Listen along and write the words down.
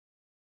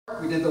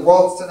We did the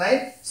waltz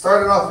tonight.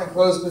 Started off in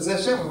closed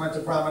position. We went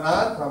to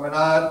promenade.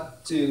 Promenade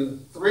to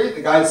 3.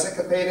 The guys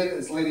syncopated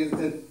as ladies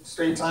did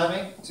straight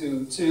timing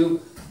to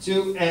 2,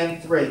 2,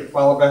 and 3.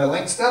 Followed by the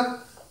link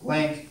step.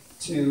 Link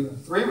 2,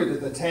 3. We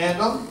did the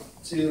tandem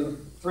 2,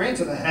 3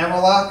 into the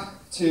hammerlock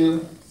 2,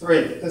 3.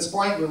 At this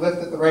point, we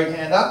lifted the right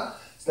hand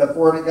up. Step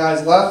forward to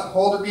guys left.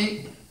 Hold a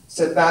beat.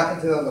 Sit back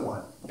into the other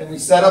one. Then we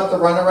set up the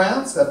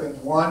runaround.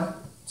 Stepping 1,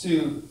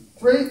 2,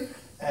 3,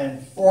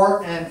 and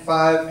 4, and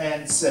 5,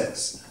 and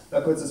 6.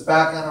 That puts us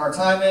back on our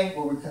timing,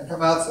 where we can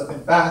come out,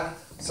 stepping back,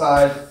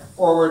 side,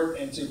 forward,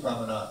 into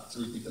promenade to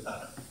repeat the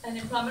pattern. And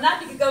in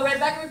promenade, you can go right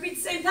back and repeat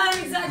the same time,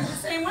 exactly the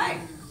same way.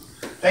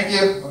 Thank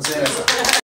you. I'll see you next time.